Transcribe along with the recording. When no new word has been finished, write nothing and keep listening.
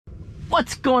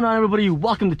What's going on, everybody?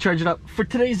 Welcome to Charge It Up. For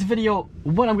today's video,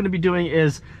 what I'm going to be doing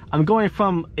is I'm going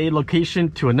from a location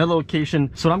to another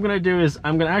location. So what I'm going to do is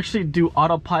I'm going to actually do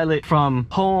autopilot from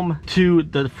home to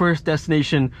the first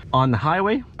destination on the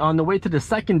highway. On the way to the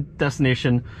second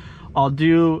destination, I'll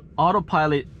do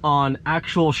autopilot on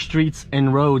actual streets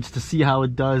and roads to see how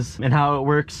it does and how it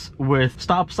works with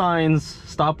stop signs,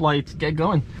 stoplights. Get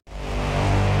going.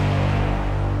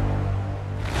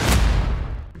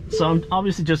 So I'm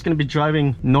obviously just going to be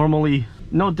driving normally,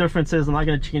 no differences. I'm not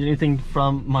going to change anything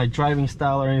from my driving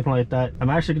style or anything like that. I'm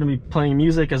actually going to be playing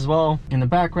music as well in the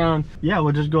background. Yeah,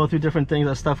 we'll just go through different things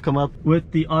as stuff come up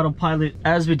with the autopilot.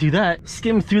 As we do that,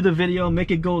 skim through the video, make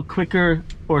it go quicker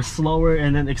or slower,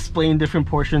 and then explain different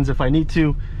portions if I need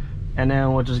to, and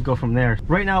then we'll just go from there.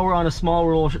 Right now we're on a small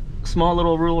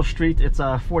little rural street. It's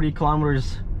 40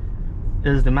 kilometers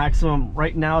is the maximum.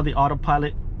 Right now the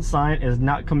autopilot sign is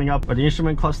not coming up, but the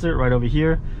instrument cluster right over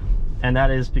here, and that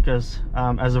is because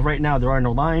as of right now there are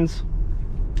no lines.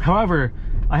 However,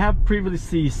 I have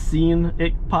previously seen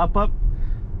it pop up,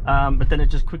 but then it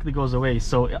just quickly goes away.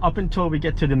 So up until we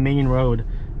get to the main road,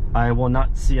 I will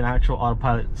not see an actual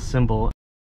autopilot symbol.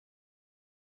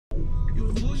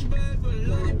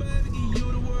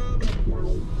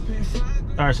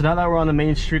 Alright, so now that we're on the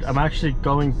main street, I'm actually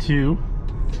going to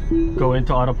go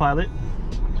into autopilot.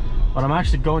 What I'm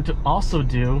actually going to also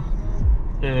do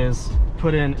is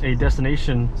put in a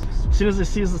destination. As soon as it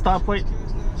sees the stoplight,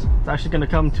 it's actually going to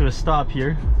come to a stop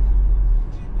here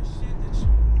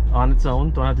on its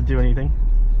own. Don't have to do anything.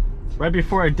 Right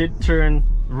before I did turn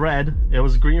red, it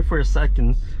was green for a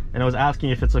second, and it was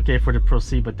asking if it's okay for it to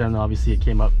proceed, but then obviously it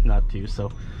came up not to,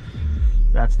 so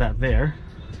that's that there.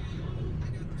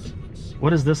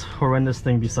 What is this horrendous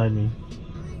thing beside me?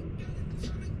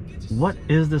 What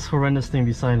is this horrendous thing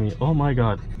beside me? Oh my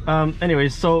god.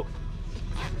 Anyways, so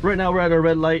right now we're at a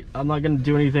red light. I'm not gonna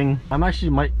do anything. I'm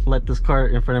actually might let this car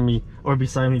in front of me or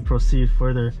beside me proceed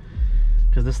further,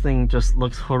 because this thing just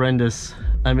looks horrendous.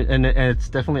 I mean, and it's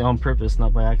definitely on purpose,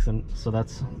 not by accident, so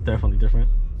that's definitely different.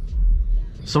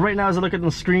 So right now, as I look at the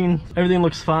screen, everything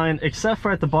looks fine, except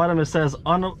for at the bottom it says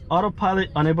autopilot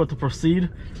unable to proceed,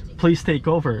 please take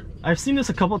over. I've seen this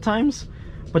a couple times,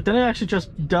 but then it actually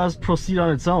just does proceed on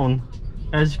its own,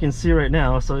 as you can see right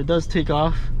now. So it does take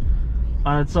off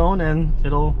on its own, and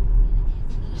it'll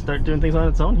start doing things on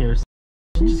its own here. So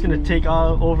I'm just gonna take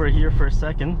over here for a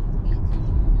second,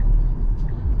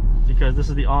 because this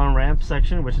is the on-ramp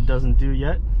section, which it doesn't do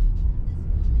yet.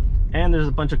 And there's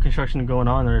a bunch of construction going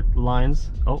on, there are lines.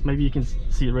 Oh, maybe you can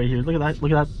see it right here. Look at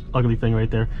that ugly thing right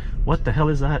there. What the hell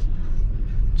is that?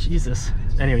 Jesus.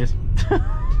 Anyways.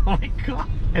 Oh my god.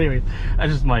 Anyways,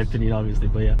 that's just my opinion, obviously,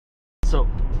 but yeah. So,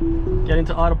 getting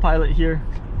to autopilot here.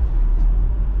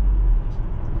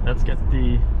 Let's get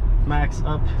the max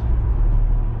up.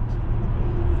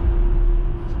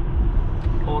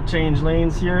 We'll change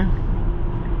lanes here.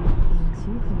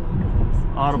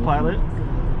 Autopilot.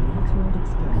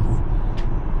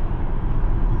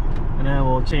 And then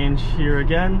we'll change here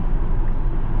again.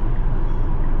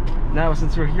 Now,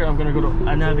 since we're here, I'm gonna go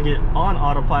to navigate on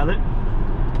autopilot.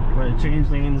 I'm going to change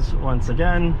lanes once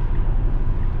again.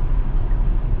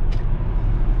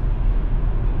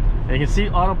 And you can see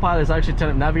autopilot is actually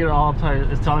telling, navigate on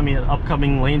autopilot is telling me an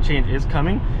upcoming lane change is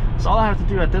coming. So all I have to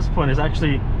do at this point is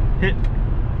actually hit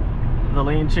the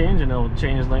lane change, and it'll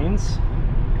change lanes.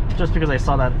 Just because I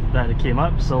saw that it came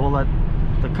up, so we'll let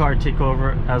the car take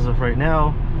over as of right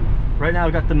now. Right now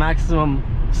I've got the maximum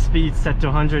speed set to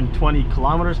 120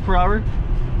 kilometers per hour.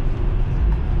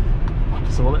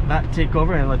 So we'll let that take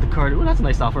over and let the car do. Oh, that's a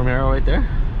nice Alfa Romeo right there.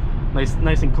 Nice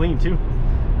and clean too.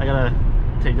 I gotta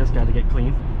take this guy to get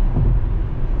clean.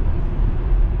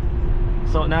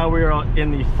 So now we are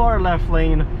in the far left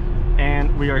lane,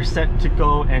 and we are set to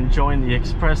go and join the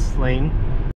express lane.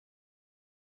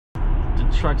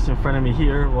 The truck's in front of me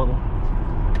here. We'll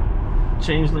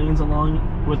change lanes along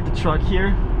with the truck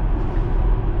here.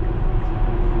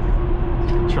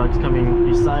 The truck's coming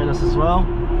beside us as well.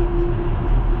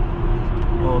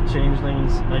 We'll change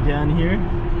lanes again here.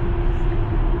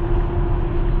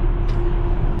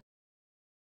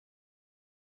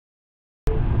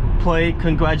 Play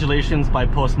Congratulations by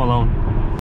Post Malone.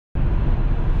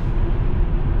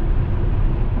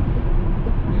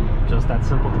 Just that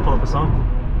simple to pull up a song.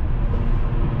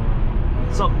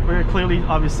 So we're clearly,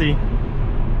 obviously,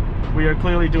 we are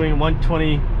clearly doing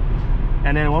 120,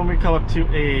 and then when we come up to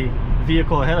a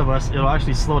vehicle ahead of us, it'll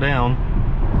actually slow down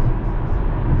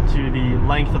to the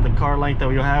length of the car length that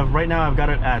we have. Right now I've got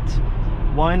it at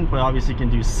 1, but obviously you can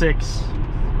do 6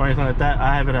 or anything like that.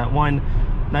 I have it at 1.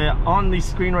 Now on the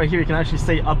screen right here, you can actually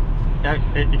say up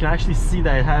you can actually see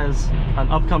that it has an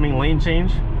upcoming lane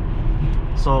change.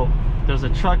 So there's a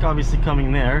truck obviously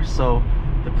coming there, so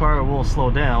the car will slow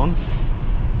down.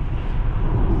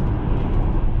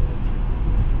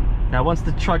 Now once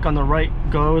the truck on the right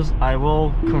goes, I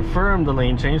will confirm the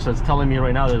lane change. So it's telling me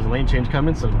right now there's a lane change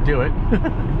coming, so do it.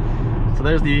 So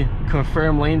there's the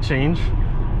confirm lane change,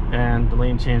 and the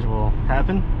lane change will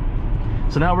happen.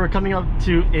 So now we're coming up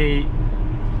to a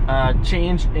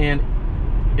change in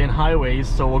highways.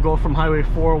 So we'll go from highway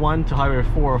 401 to highway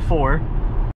 404.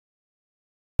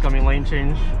 Coming lane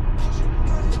change.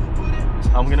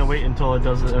 I'm gonna wait until it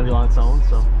does it on its own.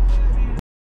 So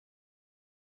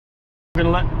I'm gonna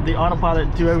let the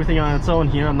autopilot do everything on its own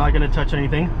here. I'm not gonna touch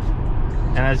anything.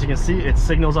 And as you can see, it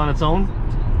signals on its own,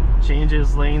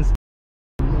 changes lanes.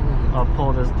 I'll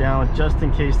pull this down just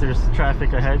in case there's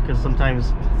traffic ahead, because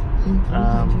sometimes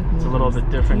it's a little bit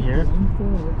different here.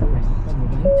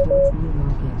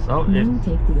 So it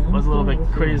was a little bit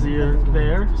crazier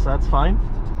there, so that's fine.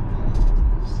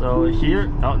 So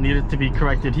here, oh, it needed to be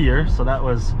corrected here, so that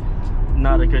was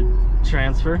not a good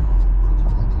transfer.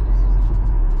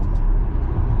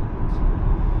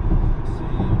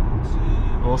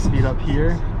 We'll speed up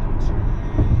here.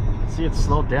 See, it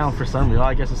slowed down for some reason.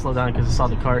 I guess it slowed down because it saw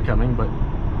the car coming, but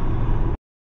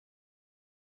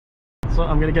so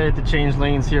I'm gonna get it to change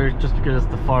lanes here just because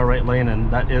it's the far right lane,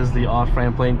 and that is the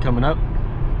off-ramp lane coming up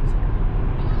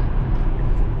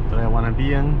that I want to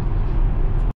be in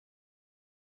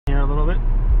here a little bit.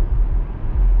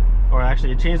 Or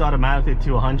actually, it changed automatically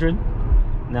to 100,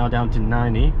 now down to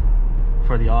 90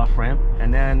 for the off-ramp,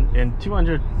 and then in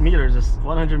 200 meters,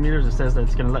 100 meters, it says that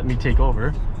it's gonna let me take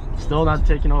over. Still not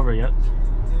taking over yet,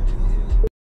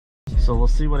 so we'll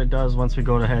see what it does once we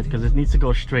go ahead, because it needs to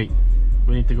go straight.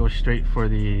 We need to go straight for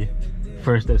the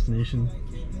first destination.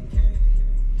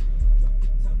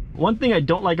 One thing I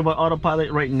don't like about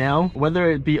Autopilot right now, whether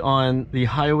it be on the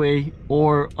highway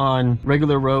or on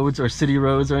regular roads or city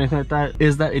roads or anything like that,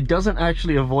 is that it doesn't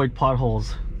actually avoid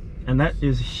potholes. And that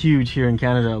is huge here in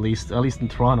Canada, at least in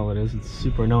Toronto it is. It's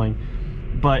super annoying.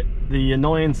 But the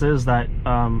annoyance is that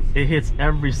it hits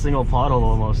every single pothole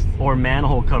almost, or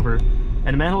manhole cover.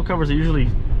 And manhole covers are usually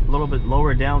a little bit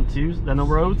lower down too than the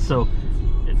road, so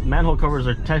manhole covers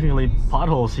are technically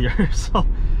potholes here. So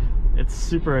it's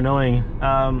super annoying.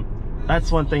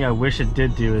 That's one thing I wish it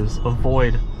did do, is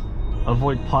avoid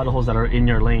potholes that are in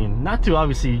your lane. Not to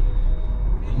obviously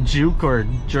juke or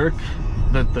jerk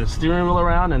the steering wheel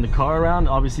around and the car around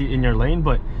obviously in your lane,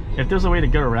 but if there's a way to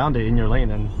get around it in your lane,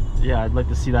 then yeah, I'd like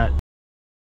to see that.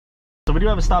 So we do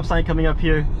have a stop sign coming up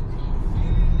here,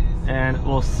 and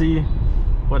we'll see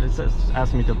what it says. It's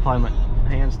asking me to apply my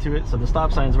hands to it. So the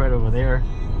stop sign's right over there,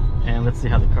 and let's see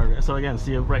how the car, so again,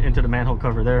 see it right into the manhole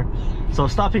cover there. So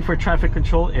stopping for traffic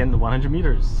control in 100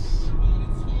 meters.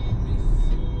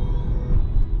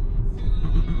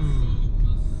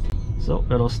 So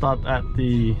it'll stop at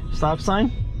the stop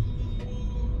sign,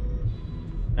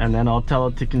 and then I'll tell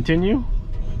it to continue,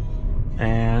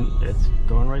 and it's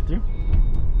going right through.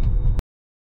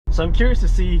 So I'm curious to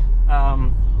see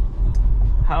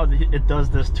how it does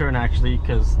this turn actually,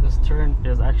 because this turn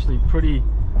is actually pretty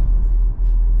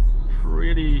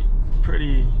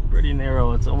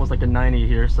narrow. It's almost like a 90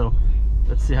 here, so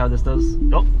let's see how this does.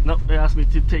 Oh no, it asked me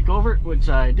to take over, which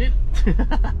I did.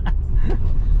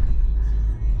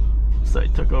 So I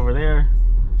took over there,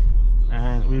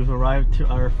 and we've arrived to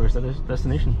our first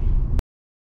destination.